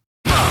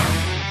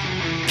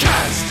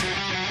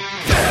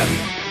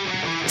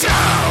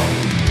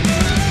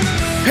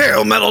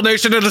Hail Metal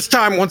Nation, it is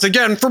time once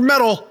again for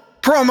Metal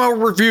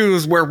Promo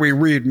Reviews, where we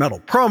read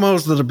metal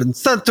promos that have been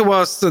sent to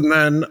us, and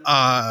then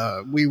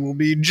we will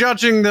be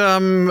judging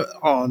them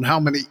on how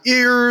many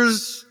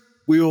ears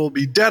we will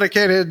be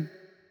dedicating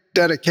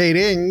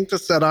to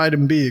said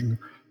item being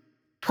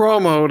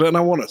promoed. And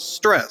I want to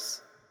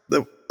stress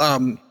that,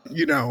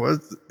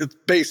 it's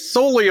based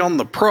solely on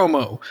the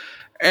promo.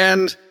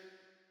 And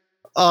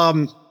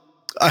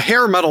a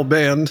hair metal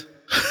band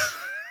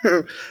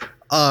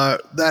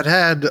that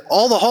had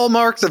all the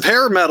hallmarks of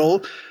hair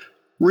metal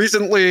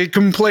recently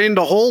complained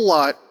a whole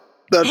lot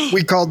that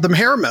we called them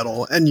hair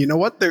metal. And you know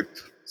what?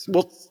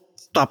 We'll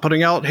stop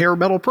putting out hair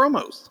metal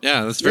promos.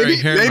 Yeah, that's very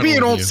hair metal. Maybe you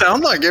don't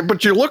sound like it,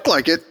 but you look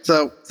like it.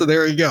 So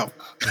there you go.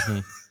 Mm-hmm.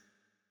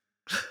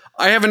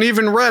 I haven't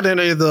even read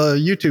any of the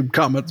YouTube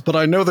comments, but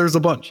I know there's a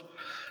bunch.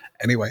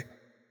 Anyway,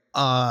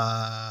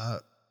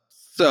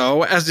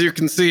 so as you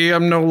can see,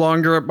 I'm no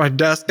longer at my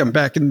desk. I'm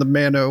back in the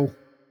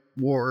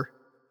Man-O-War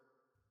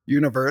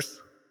universe.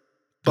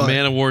 The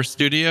Man-O-War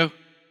studio?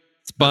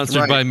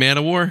 Sponsored by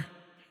Man-O-War?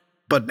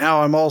 But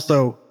now I'm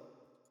also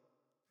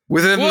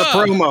within the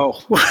promo.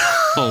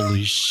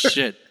 Holy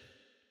shit.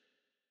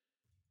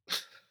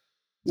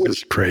 Which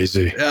is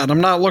crazy. Yeah, and I'm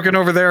not looking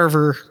over there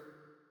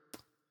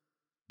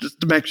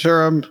just to make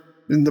sure I'm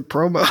in the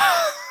promo.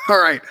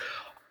 All right.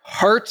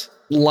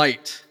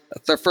 HARTLIGHT.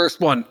 That's our first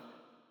one.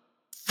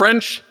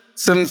 French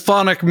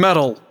symphonic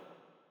metal.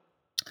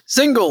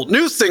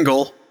 New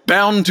single,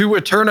 Bound to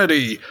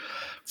Eternity.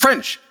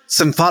 French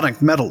symphonic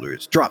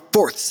metalers drop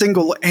fourth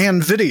single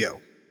and video.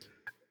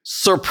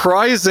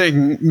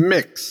 Surprising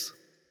mix.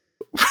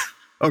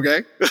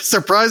 Okay?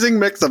 Surprising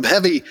mix of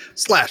heavy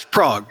 /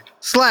 prog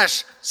 /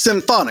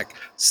 symphonic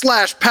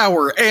 /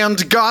 power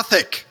and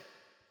gothic.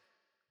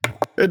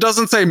 It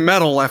doesn't say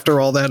metal after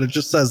all that. It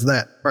just says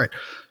that. All right.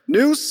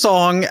 New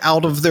song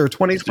out of their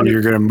 2020. So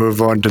you're going to move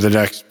on to the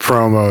next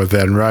promo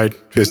then, right?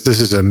 Because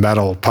this is a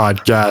metal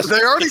podcast.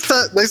 They already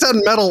said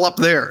metal up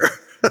there.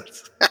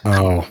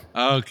 Oh.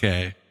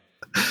 Okay.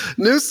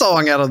 New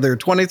song out of their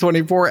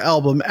 2024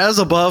 album, As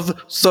Above,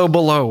 So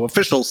Below.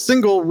 Official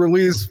single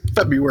release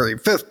February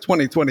 5th,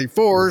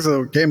 2024.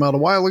 So it came out a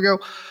while ago.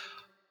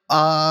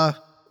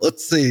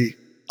 Let's see.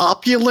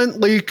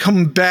 Opulently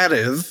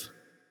combative.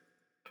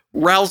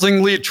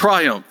 Rousingly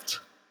triumphed.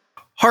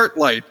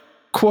 HARTLIGHT.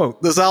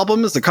 Quote, this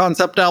album is a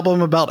concept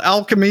album about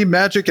alchemy,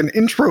 magic, and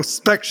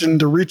introspection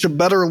to reach a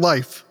better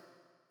life.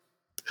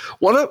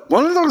 One of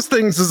those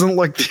things isn't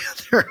like the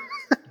other.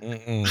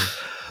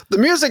 The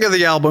music of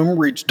the album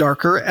reached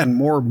darker and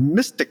more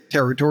mystic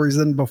territories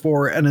than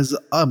before and is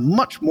a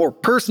much more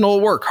personal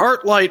work.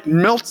 HARTLIGHT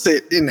melts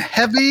it in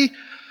heavy,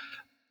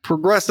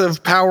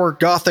 progressive power,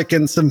 gothic,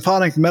 and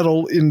symphonic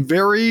metal in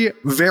very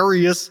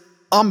various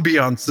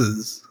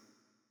ambiances.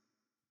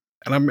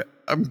 And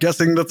I'm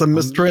guessing that's a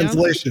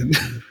mistranslation.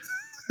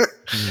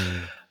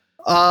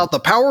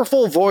 The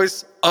powerful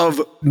voice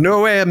of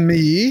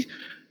Noemi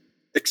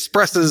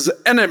expresses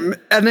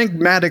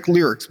enigmatic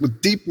lyrics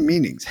with deep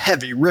meanings.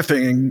 Heavy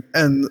riffing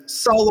and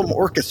solemn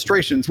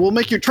orchestrations will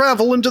make you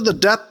travel into the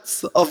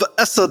depths of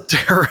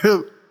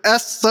esotericism.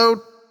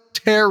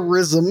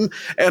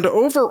 And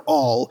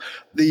overall,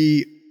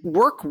 the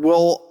work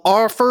will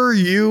offer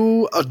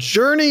you a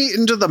journey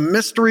into the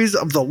mysteries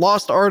of the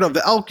lost art of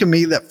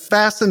alchemy that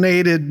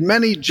fascinated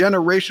many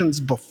generations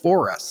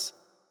before us.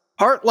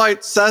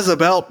 HARTLIGHT says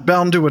about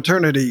Bound to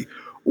Eternity,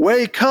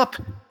 wake up.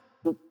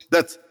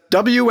 That's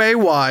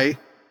WAYCUP.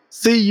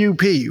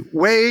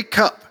 Wake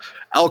up,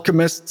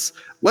 alchemists.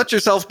 Let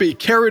yourself be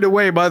carried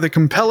away by the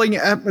compelling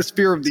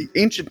atmosphere of the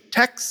ancient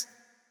texts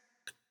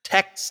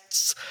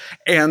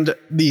and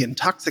the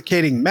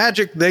intoxicating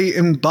magic they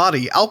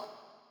embody.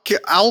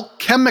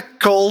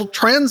 Alchemical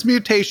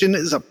transmutation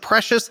is a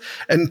precious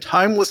and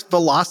timeless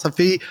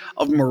philosophy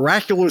of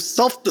miraculous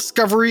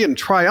self-discovery and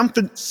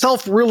triumphant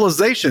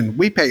self-realization.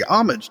 We pay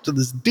homage to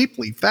this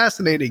deeply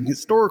fascinating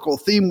historical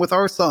theme with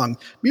our song.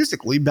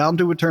 Musically, Bound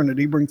to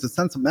Eternity brings a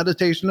sense of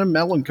meditation and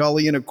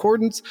melancholy in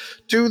accordance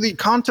to the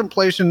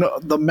contemplation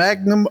of the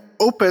magnum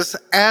opus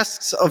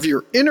asks of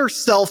your inner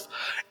self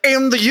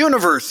and the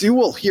universe. You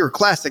will hear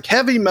classic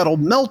heavy metal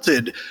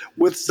melted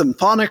with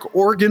symphonic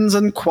organs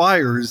and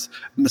choirs,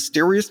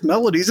 mysterious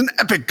melodies, and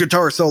epic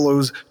guitar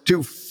solos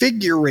to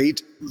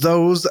figurate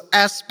those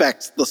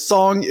aspects the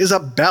song is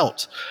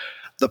about.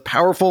 The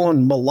powerful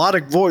and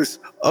melodic voice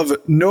of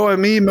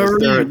Noemi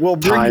Marie will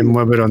bring time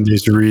limit on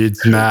these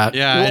reads, Matt.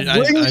 Yeah,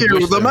 will bring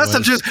you the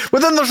messages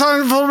within the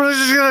song.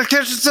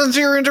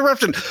 Sincere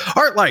interruption.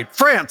 HARTLIGHT,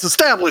 France,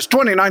 established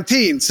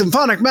 2019.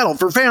 Symphonic metal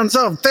for fans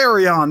of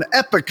Therion,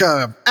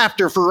 Epica,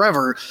 After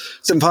Forever.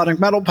 Symphonic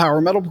metal,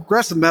 power metal,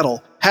 progressive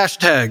metal.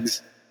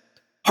 Hashtags.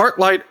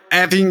 HARTLIGHT,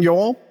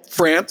 Avignon,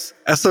 France,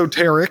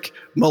 esoteric,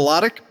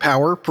 melodic,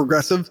 power,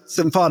 progressive,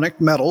 symphonic,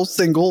 metal,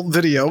 single,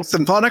 video,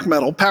 symphonic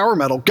metal, power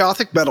metal,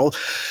 gothic metal,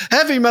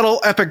 heavy metal,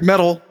 epic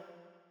metal.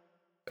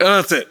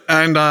 That's it.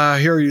 And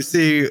here you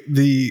see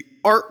the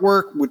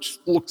artwork, which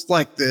looks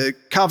like the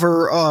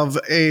cover of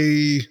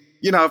a,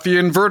 if you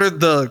inverted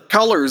the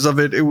colors of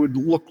it, it would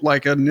look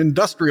like an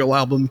industrial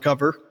album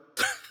cover.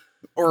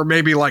 or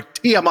maybe like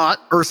Tiamat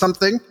or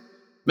something.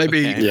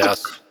 Maybe Okay.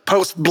 Yes.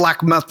 post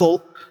black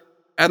metal,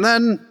 and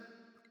then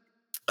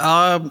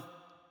the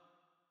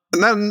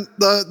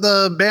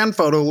band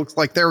photo looks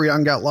like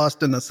Therion got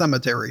lost in a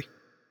cemetery.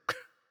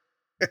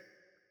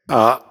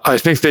 I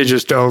think they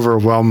just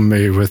overwhelmed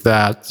me with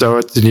that. So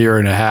it's a year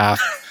and a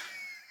half.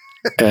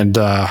 And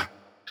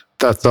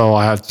that's all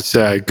I have to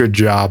say. Good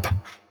job.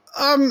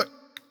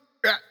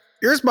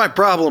 Here's my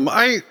problem.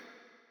 I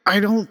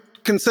don't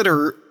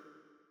consider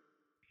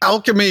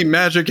alchemy,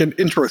 magic, and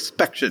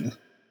introspection.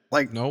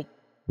 Like, Nope.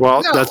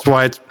 Well, No. that's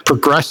why it's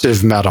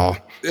progressive metal.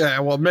 yeah,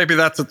 well, maybe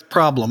that's its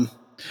problem.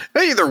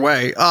 Either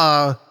way,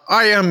 I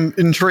am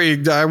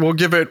intrigued. I will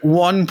give it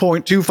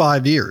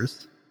 1.25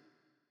 years.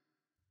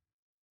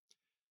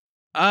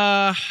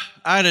 I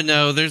don't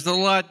know. There's a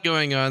lot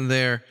going on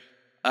there.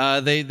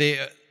 They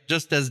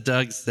just as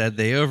Doug said,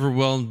 they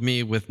overwhelmed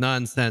me with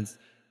nonsense.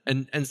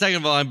 And second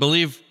of all, I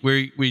believe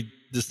we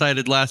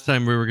decided last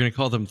time we were going to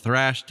call them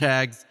thrash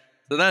tags,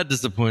 so that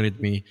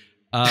disappointed me.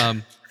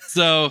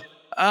 So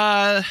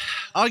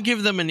I'll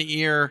give them an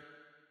ear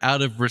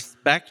out of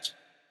respect,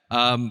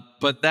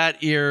 but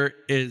that ear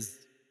is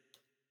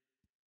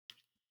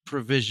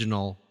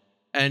provisional.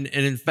 And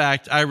in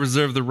fact, I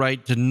reserve the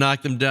right to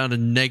knock them down to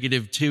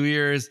 -2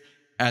 ears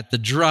at the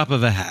drop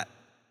of a hat.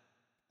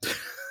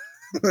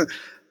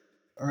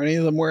 Are any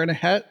of them wearing a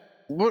hat?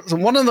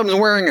 One of them is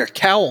wearing a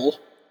cowl.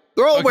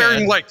 They're all Okay.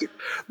 wearing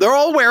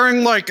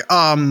like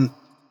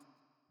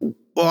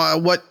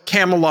what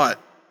Camelot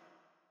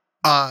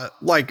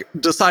like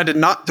decided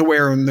not to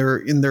wear in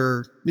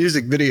their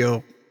music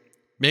video.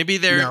 Maybe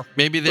they're No.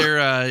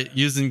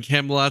 using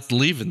Camelot's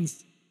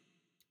leavings.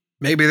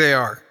 Maybe they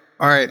are.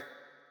 All right.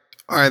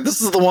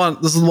 This is the one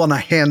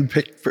I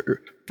handpicked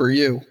for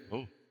you.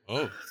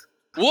 Oh.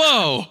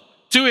 Whoa!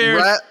 2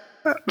 ears.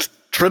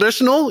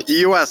 Traditional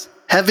U.S.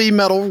 heavy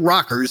metal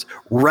rockers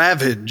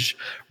Ravage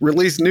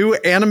released new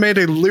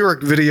animated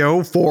lyric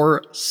video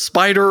for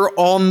 "Spider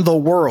on the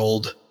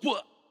World."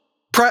 What?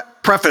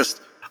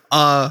 Prefaced.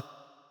 I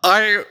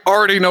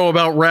already know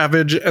about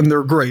Ravage and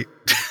they're great.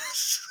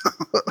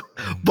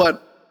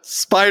 But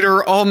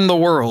 "Spider on the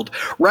World."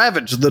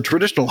 Ravage, the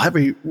traditional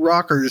heavy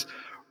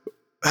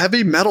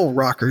metal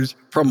rockers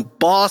from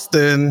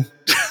Boston,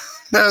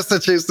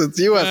 Massachusetts,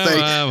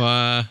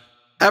 USA,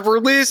 have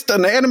released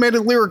an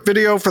animated lyric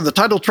video for the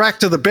title track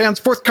to the band's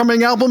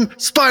forthcoming album,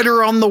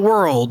 "Spider on the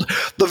World."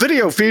 The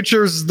video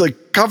features the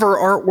cover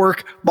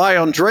artwork by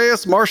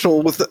Andreas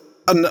Marshall with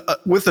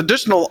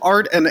additional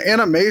art and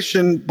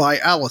animation by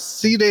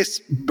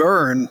Alcides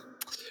Byrne.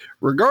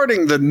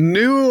 Regarding the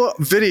new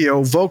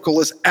video,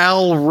 vocalist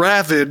Al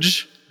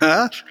Ravage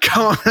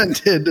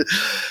commented,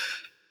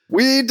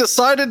 "We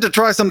decided to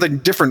try something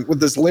different with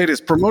this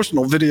latest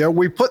promotional video.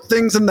 We put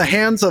things in the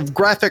hands of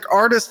graphic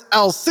artist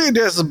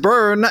Alcides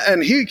Byrne,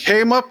 and he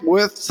came up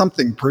with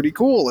something pretty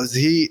cool as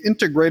he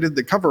integrated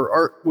the cover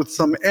art with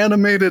some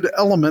animated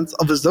elements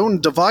of his own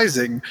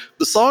devising.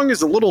 The song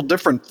is a little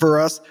different for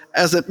us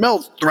as it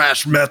melds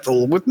thrash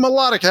metal with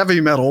melodic heavy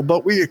metal,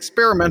 but we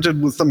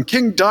experimented with some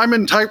King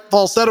Diamond type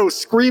falsetto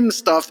scream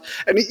stuff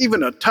and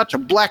even a touch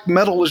of black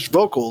metalish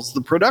vocals.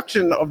 The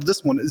production of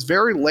this one is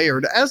very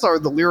layered, as are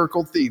the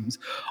lyrical themes.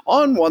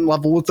 On one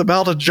level, it's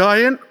about a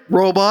giant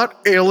robot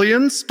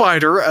alien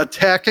spider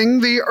attacking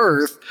the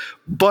Earth,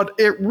 but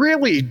it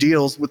really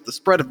deals with the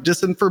spread of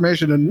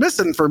disinformation and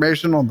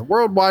misinformation on the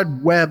World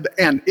Wide Web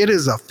and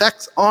its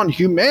effects on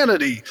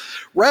humanity.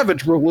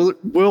 Ravage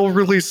will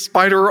release the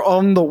Spider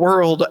on the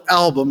World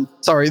album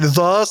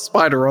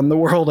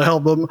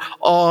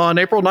on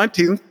April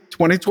 19th,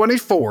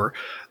 2024.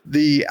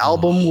 The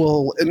album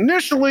will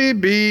initially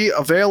be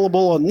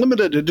available on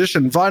limited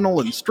edition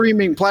vinyl and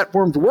streaming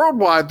platforms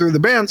worldwide through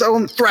the band's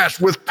own Thrash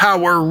with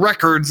Power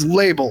Records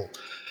label.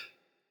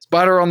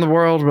 Spider on the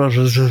World.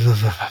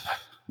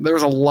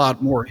 There's a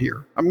lot more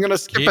here. I'm going to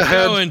skip Keep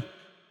ahead. going.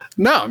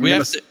 No, I'm going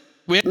to skip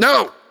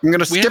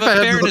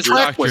ahead to the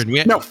track list.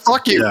 No,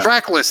 fuck you. Yeah.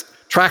 Track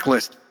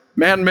list.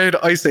 Man-Made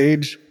Ice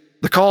Age,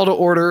 The Call to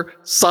Order,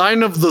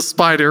 Sign of the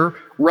Spider,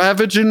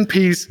 Ravage in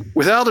Peace,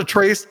 Without a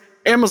Trace,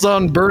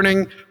 Amazon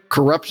Burning,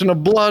 Corruption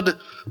of Blood,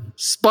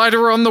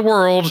 Spider on the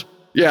World.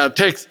 Yeah, it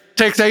takes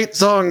 8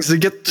 songs to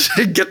get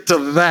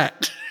to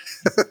that.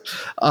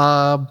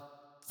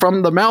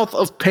 From the Mouth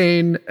of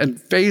Pain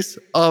and Face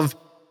of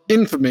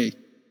Infamy.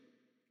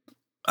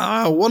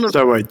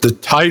 So wait, the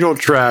title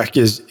track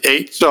is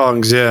 8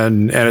 songs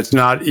in, and it's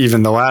not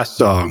even the last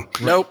song.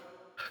 Nope.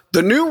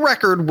 The new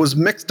record was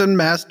mixed and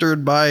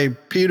mastered by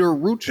Peter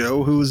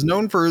Ruccio, who is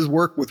known for his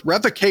work with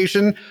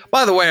Revocation.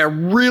 By the way, I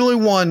really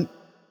want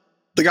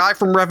the guy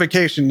from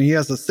Revocation. He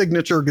has a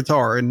signature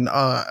guitar, and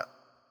I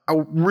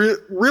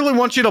really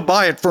want you to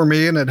buy it for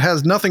me, and it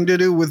has nothing to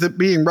do with it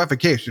being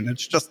Revocation.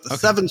 It's just the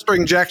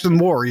 7-string Jackson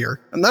Warrior,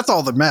 and that's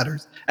all that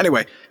matters.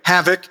 Anyway,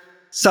 Havoc,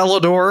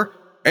 Celador,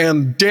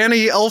 and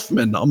Danny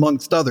Elfman,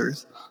 amongst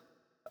others.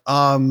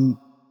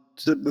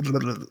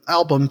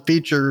 album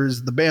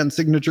features the band's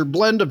signature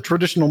blend of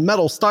traditional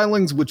metal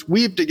stylings, which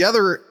weave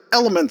together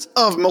elements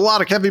of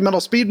melodic heavy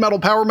metal, speed metal,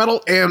 power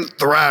metal, and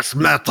thrash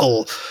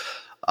metal.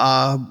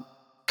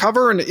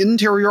 Cover and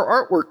interior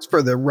artworks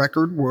for the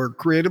record were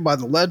created by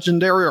the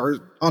legendary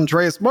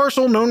Andreas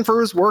Marshall, known for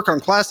his work on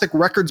classic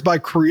records by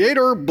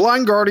Creator,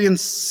 Blind Guardian,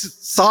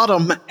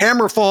 Sodom,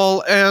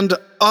 Hammerfall, and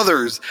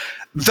others.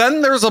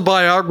 Then there's a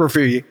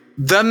biography.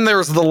 Then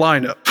there's the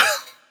lineup.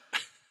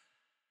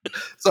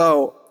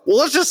 So,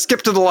 let's just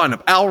skip to the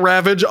lineup. Al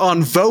Ravage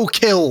on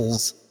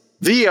vocals.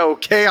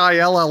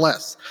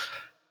 Vokills.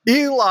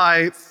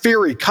 Eli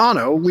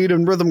Firicano, lead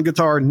and rhythm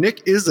guitar.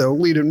 Nick Izzo,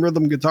 lead and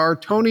rhythm guitar.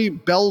 Tony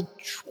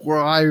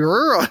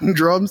Beltrier on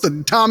drums.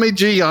 And Tommy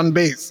G on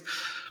bass.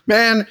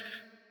 Man,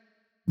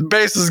 the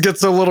bassist gets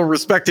so little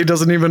respect, he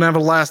doesn't even have a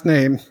last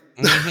name.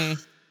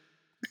 Mm-hmm.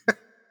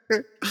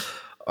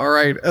 All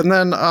right. And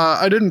then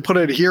I didn't put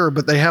it here,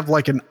 but they have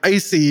like an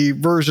icy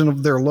version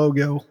of their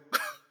logo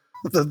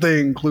that they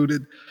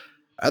included.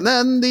 And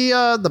then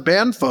the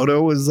band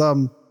photo is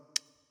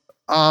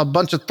a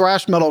bunch of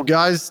thrash metal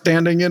guys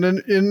standing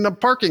in a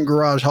parking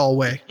garage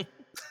hallway.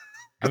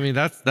 I mean,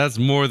 that's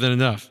more than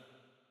enough.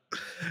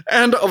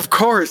 And of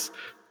course,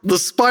 the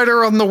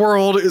spider on the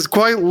world is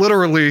quite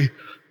literally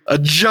a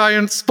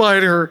giant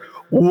spider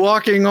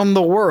walking on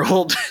the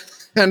world.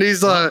 And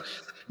he's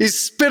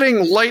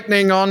spitting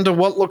lightning onto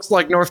what looks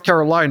like North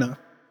Carolina.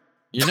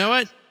 You know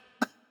what?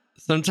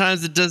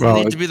 Sometimes it doesn't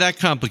need to be that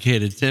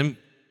complicated, Tim.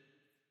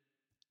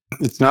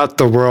 It's not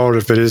the world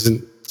if it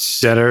isn't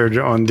centered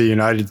on the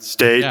United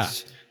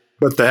States,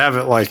 but they have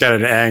it like at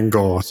an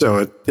angle, so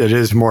it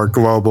is more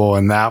global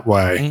in that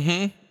way.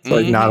 Mm-hmm. It's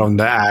like not on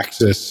the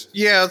axis.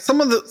 Yeah,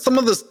 some of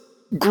this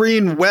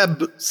green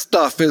web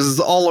stuff is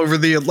all over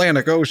the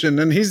Atlantic Ocean,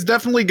 and he's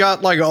definitely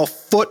got like a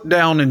foot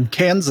down in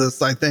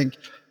Kansas, I think.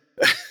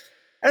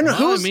 And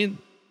who's the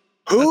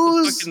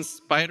fucking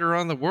spider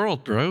on the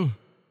world, bro?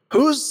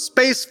 Whose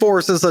space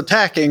force is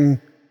attacking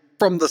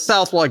from the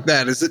south like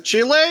that? Is it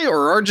Chile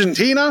or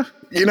Argentina?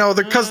 You know,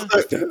 because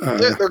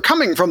they're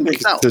coming from the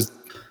south.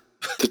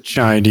 The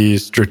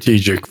Chinese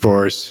strategic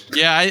force.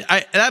 Yeah,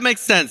 I that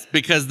makes sense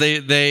because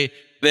they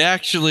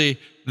actually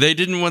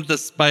didn't want the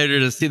spider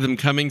to see them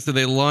coming, so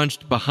they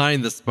launched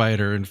behind the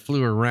spider and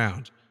flew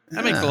around.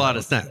 That makes a lot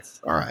of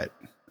sense. All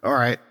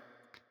right.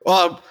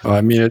 Well,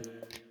 I mean,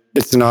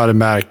 it's an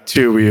automatic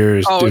 2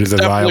 years due to the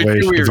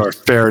violation of our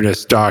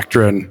fairness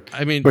doctrine.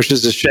 I mean, which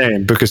is a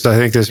shame because I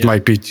think this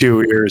might be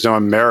 2 years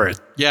on merit.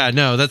 Yeah,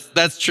 no,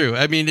 that's true.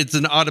 I mean, it's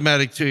an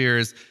automatic 2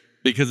 years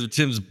because of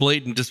Tim's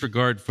blatant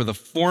disregard for the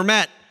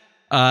format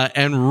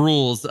and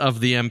rules of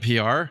the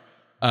NPR.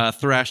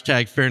 Thrash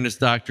tag fairness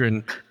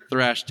doctrine,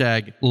 thrash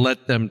tag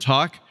let them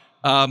talk.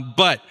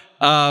 But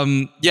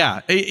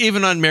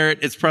even on merit,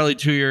 it's probably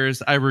 2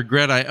 years. I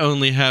regret I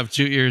only have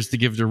 2 ears to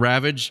give to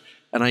Ravage.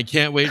 And I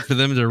can't wait for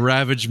them to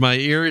ravage my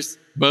ears,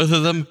 both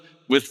of them,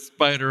 with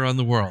Spider on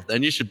the World.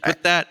 And you should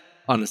put that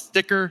on a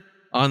sticker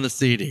on the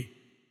CD.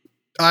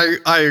 I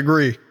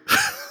agree.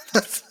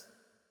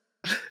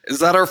 Is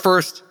that our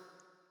first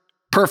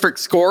perfect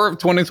score of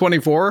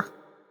 2024?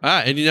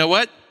 And you know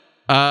what?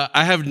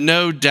 I have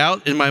no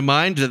doubt in my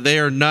mind that they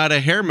are not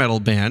a hair metal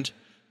band.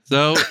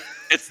 So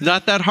it's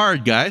not that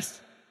hard, guys.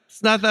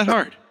 It's not that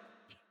hard.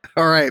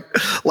 All right.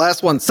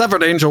 Last one.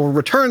 Severed Angel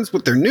returns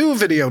with their new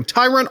video,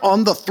 Tyrant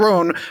on the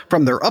Throne,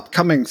 from their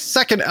upcoming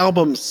second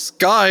album,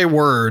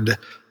 Skyward.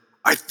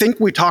 I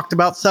think we talked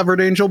about Severed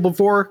Angel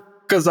before,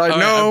 because I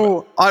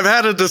know I've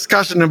had a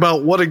discussion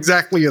about what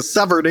exactly a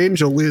Severed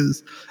Angel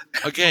is.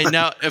 Okay,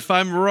 now, if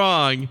I'm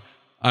wrong,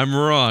 I'm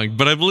wrong.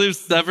 But I believe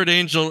Severed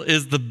Angel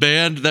is the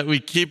band that we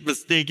keep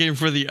mistaking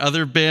for the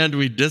other band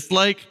we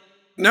dislike.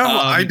 No,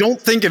 I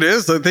don't think it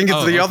is. I think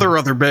it's the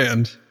other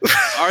band.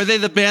 Are they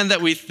the band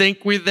that we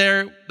think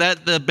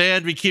that the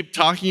band we keep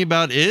talking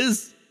about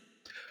is?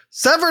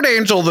 Severed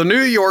Angel, the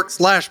New York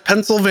 /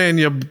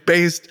 Pennsylvania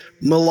based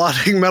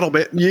melodic metal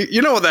band.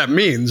 You know what that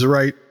means,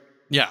 right?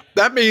 Yeah.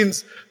 That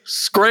means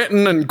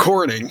Scranton and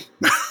Corning.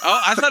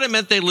 I thought it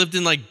meant they lived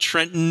in like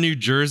Trenton, New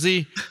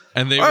Jersey,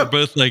 and they were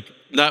both like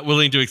not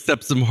willing to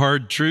accept some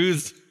hard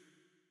truths.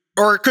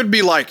 Or it could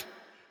be like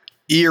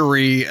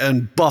Erie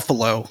and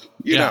Buffalo,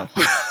 you know.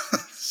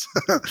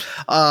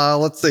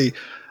 Let's see.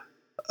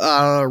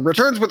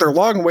 Returns with their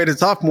long-awaited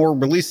sophomore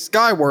release,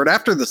 Skyward.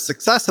 After the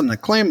success and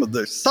acclaim of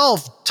their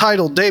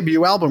self-titled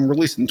debut album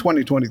released in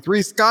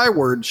 2023,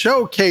 Skyward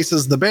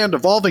showcases the band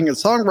evolving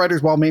as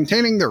songwriters while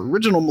maintaining their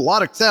original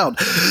melodic sound.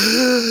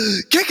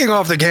 Kicking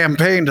off the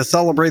campaign to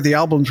celebrate the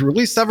album's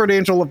release, Severed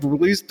Angel have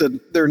released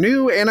their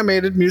new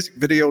animated music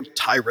video,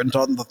 Tyrant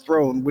on the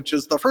Throne, which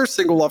is the first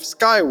single off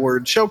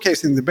Skyward,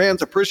 showcasing the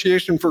band's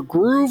appreciation for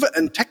groove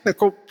and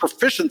technical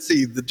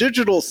proficiency. The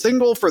digital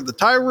single for the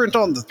Tyrant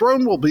on the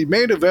Throne will be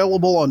made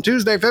available on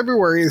Tuesday,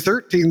 February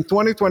 13th,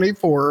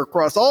 2024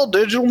 across all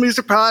digital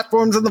music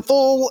platforms, and the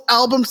full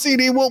album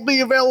CD will be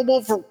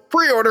available for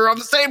pre-order on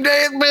the same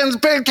day as the band's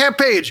Bandcamp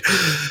page.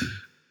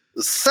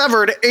 The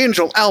Severed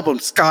Angel album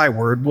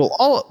Skyward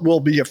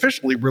will be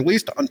officially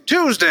released on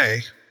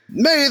Tuesday,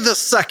 May the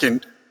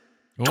 2nd,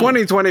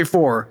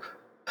 2024.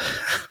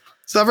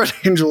 Severed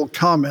Angel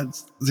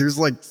comments. There's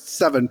like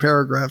 7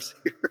 paragraphs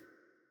here.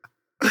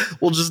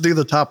 We'll just do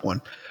the top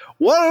one.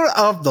 One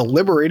of the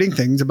liberating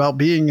things about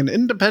being an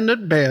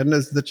independent band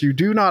is that you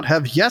do not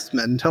have yes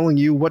men telling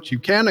you what you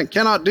can and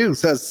cannot do,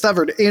 says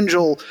Severed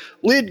Angel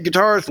lead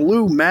guitarist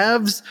Lou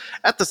Mavs.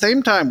 At the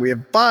same time, we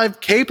have 5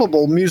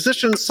 capable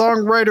musicians,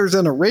 songwriters,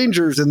 and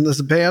arrangers in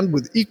this band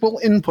with equal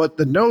input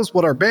that knows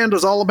what our band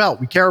is all about.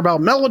 We care about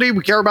melody,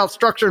 we care about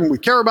structure, and we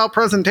care about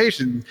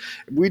presentation.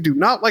 If we do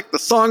not like the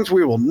songs,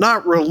 we will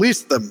not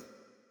release them.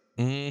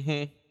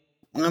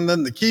 Mm-hmm. And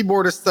then the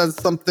keyboardist says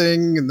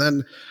something, and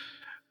then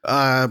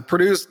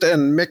produced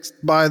and mixed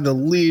by the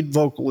lead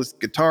vocalist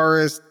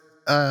guitarist,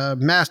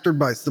 mastered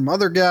by some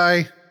other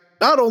guy.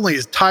 Not only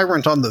is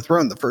Tyrant on the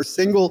Throne the first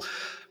single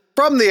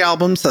from the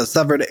album, says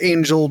Severed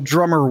Angel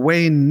drummer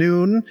Wayne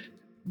Noon,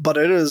 but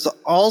it is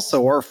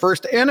also our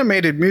first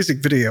animated music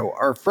video.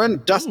 Our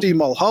friend Dusty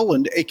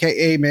Mulholland,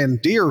 aka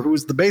Mandir, who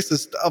is the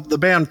bassist of the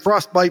band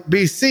Frostbite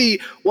BC,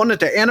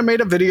 wanted to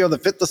animate a video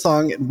that fit the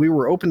song, and we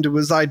were open to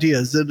his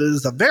ideas. It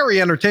is a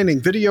very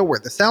entertaining video where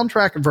the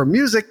soundtrack of our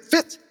music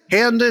fits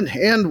hand in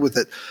hand with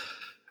it.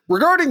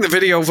 Regarding the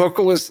video,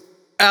 vocalist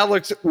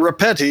Alex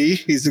Rapetti,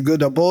 he's a good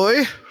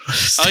boy.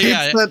 Oh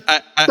yeah,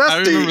 I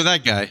remember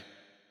that guy.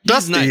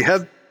 Dusty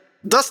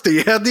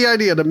had the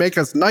idea to make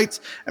us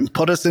knights and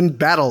put us in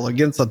battle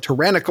against a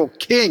tyrannical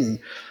king.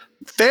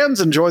 Fans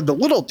enjoyed the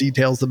little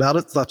details about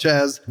it, such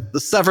as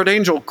the Severed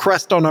Angel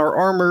crest on our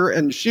armor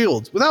and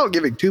shields. Without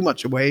giving too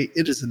much away,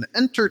 it is an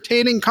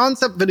entertaining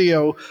concept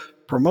video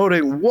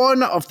promoting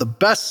one of the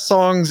best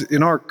songs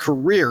in our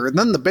career. And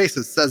then the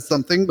bassist says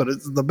something, but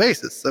it's the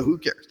bassist, so who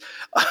cares?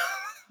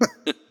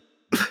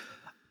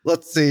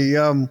 Let's see.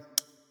 Band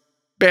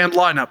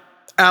lineup.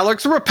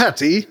 Alex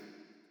Rapetti,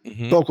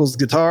 vocals,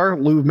 guitar.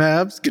 Lou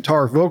Mavs,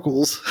 guitar,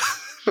 vocals.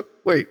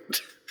 Wait.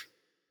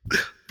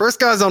 First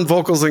guy's on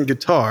vocals and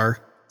guitar.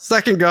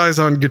 Second guy's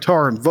on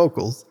guitar and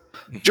vocals.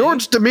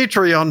 George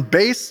Dimitri on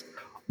bass.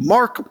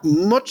 Mark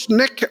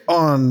Muchnick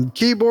on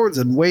keyboards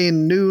and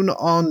Wayne Noon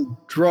on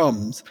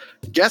drums.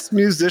 Guest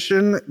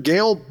musician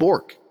Gail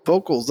Bork,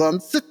 vocals on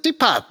City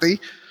Party.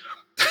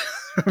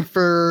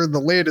 For the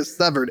latest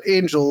Severed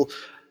Angel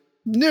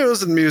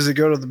news and music,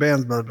 go to the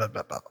band's blah, blah,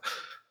 blah, blah.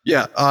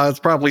 Yeah, it's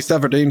probably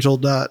Severed Angel.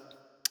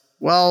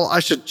 Well, I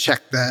should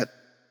check that.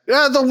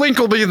 Yeah, the link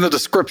will be in the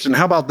description.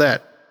 How about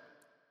that?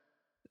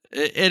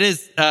 It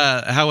is,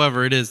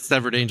 however, it is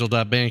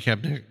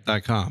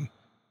severedangel.bandcamp.com.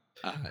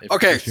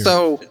 Okay,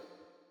 so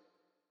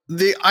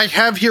I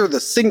have here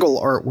the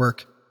single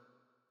artwork,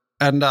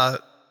 and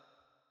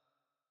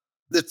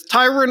it's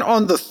Tyrant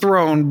on the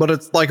Throne, but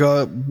it's like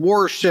a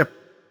warship,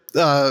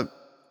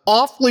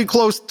 awfully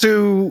close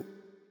to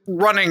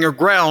running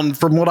aground,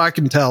 from what I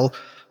can tell.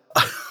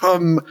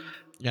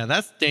 Yeah,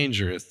 that's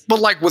dangerous.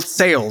 But like with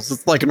sails,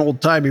 it's like an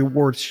old-timey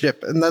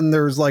warship, and then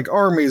there's like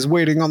armies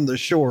waiting on the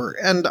shore,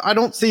 and I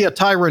don't see a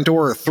Tyrant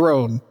or a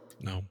throne.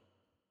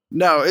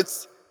 No,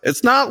 it's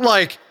not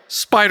like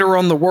Spider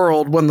on the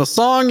World, when the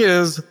song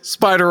is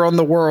Spider on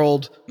the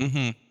World,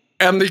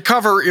 and the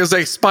cover is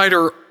a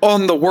spider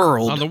on the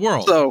world.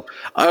 So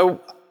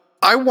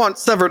I want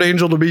Severed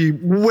Angel to be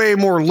way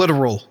more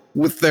literal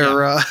with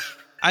their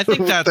I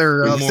think that's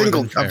their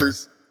single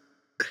covers.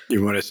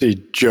 You want to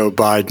see Joe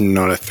Biden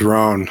on a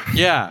throne.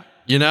 Yeah,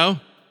 you know?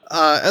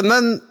 And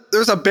then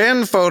there's a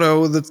band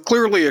photo that's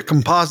clearly a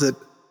composite.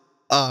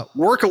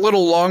 Work a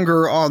little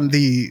longer on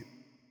the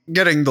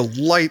getting the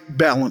light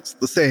balance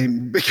the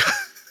same, because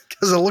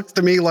it looks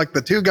to me like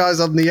the 2 guys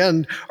on the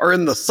end are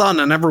in the sun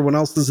and everyone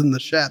else is in the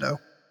shadow.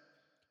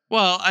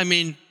 Well, I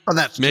mean,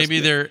 maybe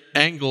their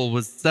angle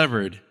was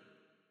severed.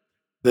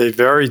 They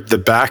varied the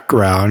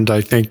background.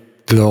 I think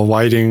the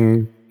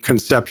lighting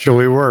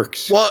conceptually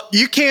works. Well,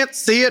 you can't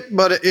see it,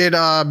 but it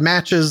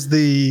matches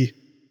the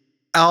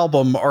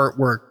album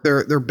artwork,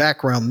 their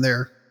background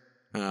there.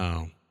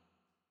 Oh.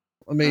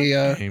 Let me,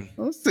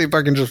 let's see if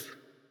I can just,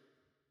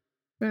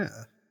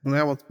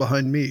 now what's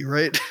behind me,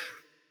 right?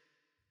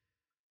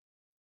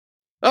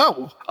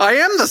 Oh, I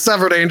am the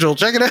Severed Angel.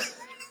 Check it out.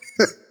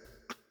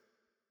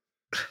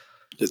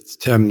 It's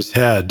Tim's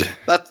head.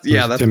 That's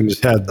Tim's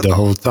head the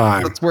whole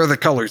time. That's where the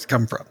colors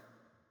come from.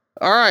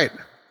 All right.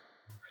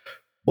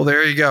 Well,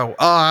 there you go.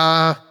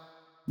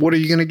 What are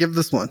you going to give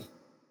this one?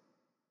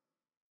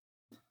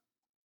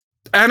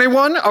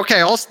 Anyone?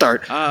 Okay, I'll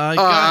start. Go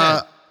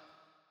ahead.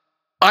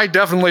 I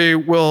definitely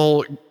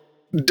will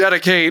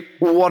dedicate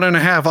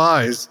 1.5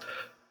 eyes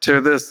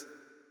to this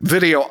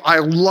video. I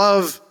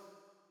love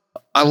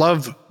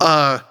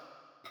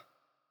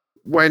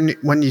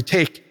when you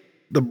take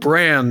the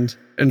brand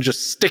and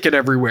just stick it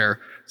everywhere.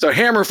 So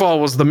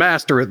Hammerfall was the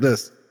master at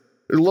this.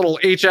 Little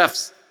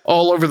HFs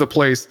all over the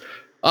place.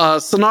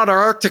 Sonata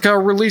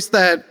Arctica released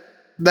that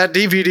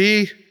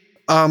DVD.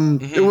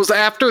 It was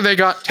after they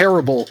got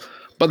terrible,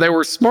 but they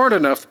were smart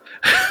enough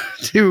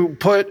to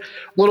put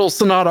little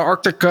Sonata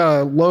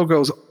Arctica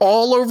logos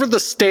all over the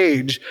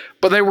stage,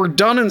 but they were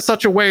done in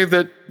such a way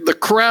that the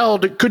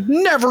crowd could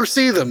never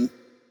see them.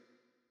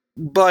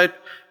 But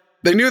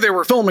they knew they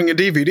were filming a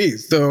DVD.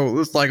 So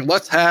it's like,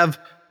 let's have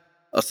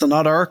a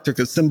Sonata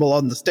Arctica symbol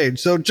on the stage.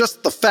 So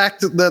just the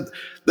fact that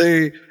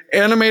they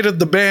animated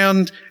the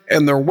band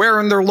and they're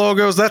wearing their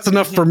logos, that's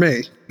enough for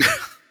me.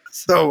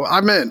 So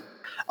I'm in.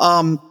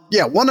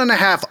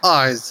 1.5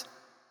 eyes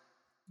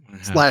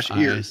 /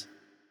 ears.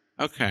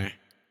 Okay.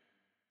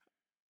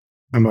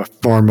 I'm a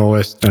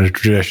formalist and a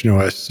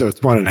traditionalist, so it's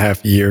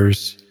 1.5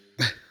 years.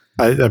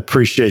 I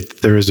appreciate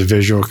that there is a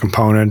visual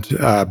component,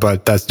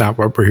 but that's not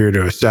what we're here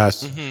to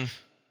assess. Mm-hmm.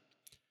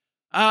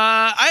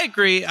 I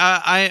agree.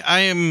 I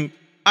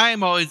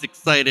am always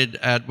excited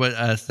at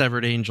what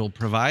Severed Angel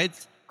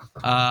provides.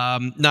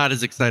 Not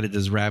as excited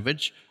as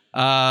Ravage.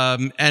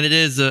 And it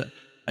is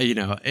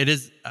it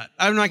is.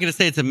 I'm not going to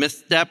say it's a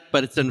misstep,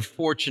 but it's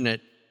unfortunate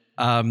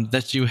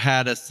that you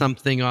had a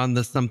something on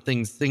the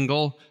something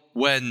single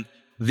when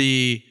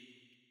the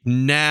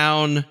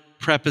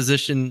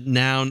preposition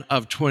noun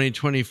of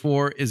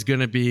 2024 is going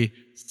to be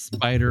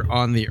Spider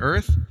on the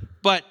Earth,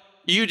 but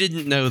you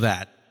didn't know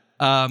that.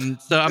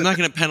 So I'm not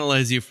going to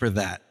penalize you for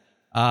that.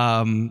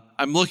 I'm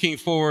looking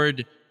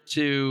forward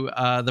to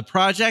the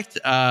project.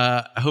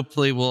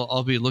 Hopefully we'll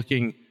all be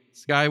looking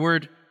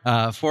skyward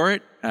for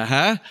it.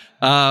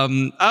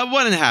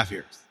 1.5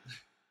 years.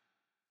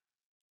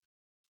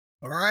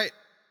 All right. Is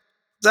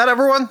that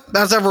everyone?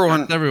 That's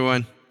everyone. That's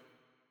everyone.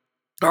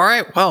 All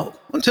right. Well,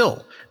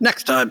 until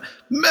next time,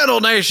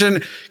 Metal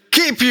Nation,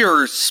 keep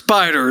your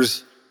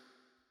spiders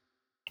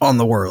on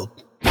the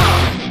world.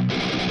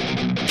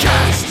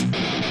 Cast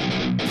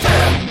them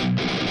down.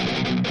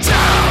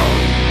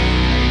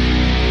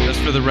 Just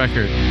for the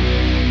record,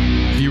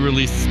 if you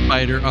release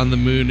Spider on the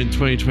Moon in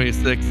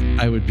 2026,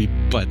 I would be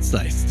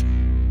butt-sized.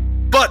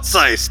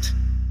 Butt-sized.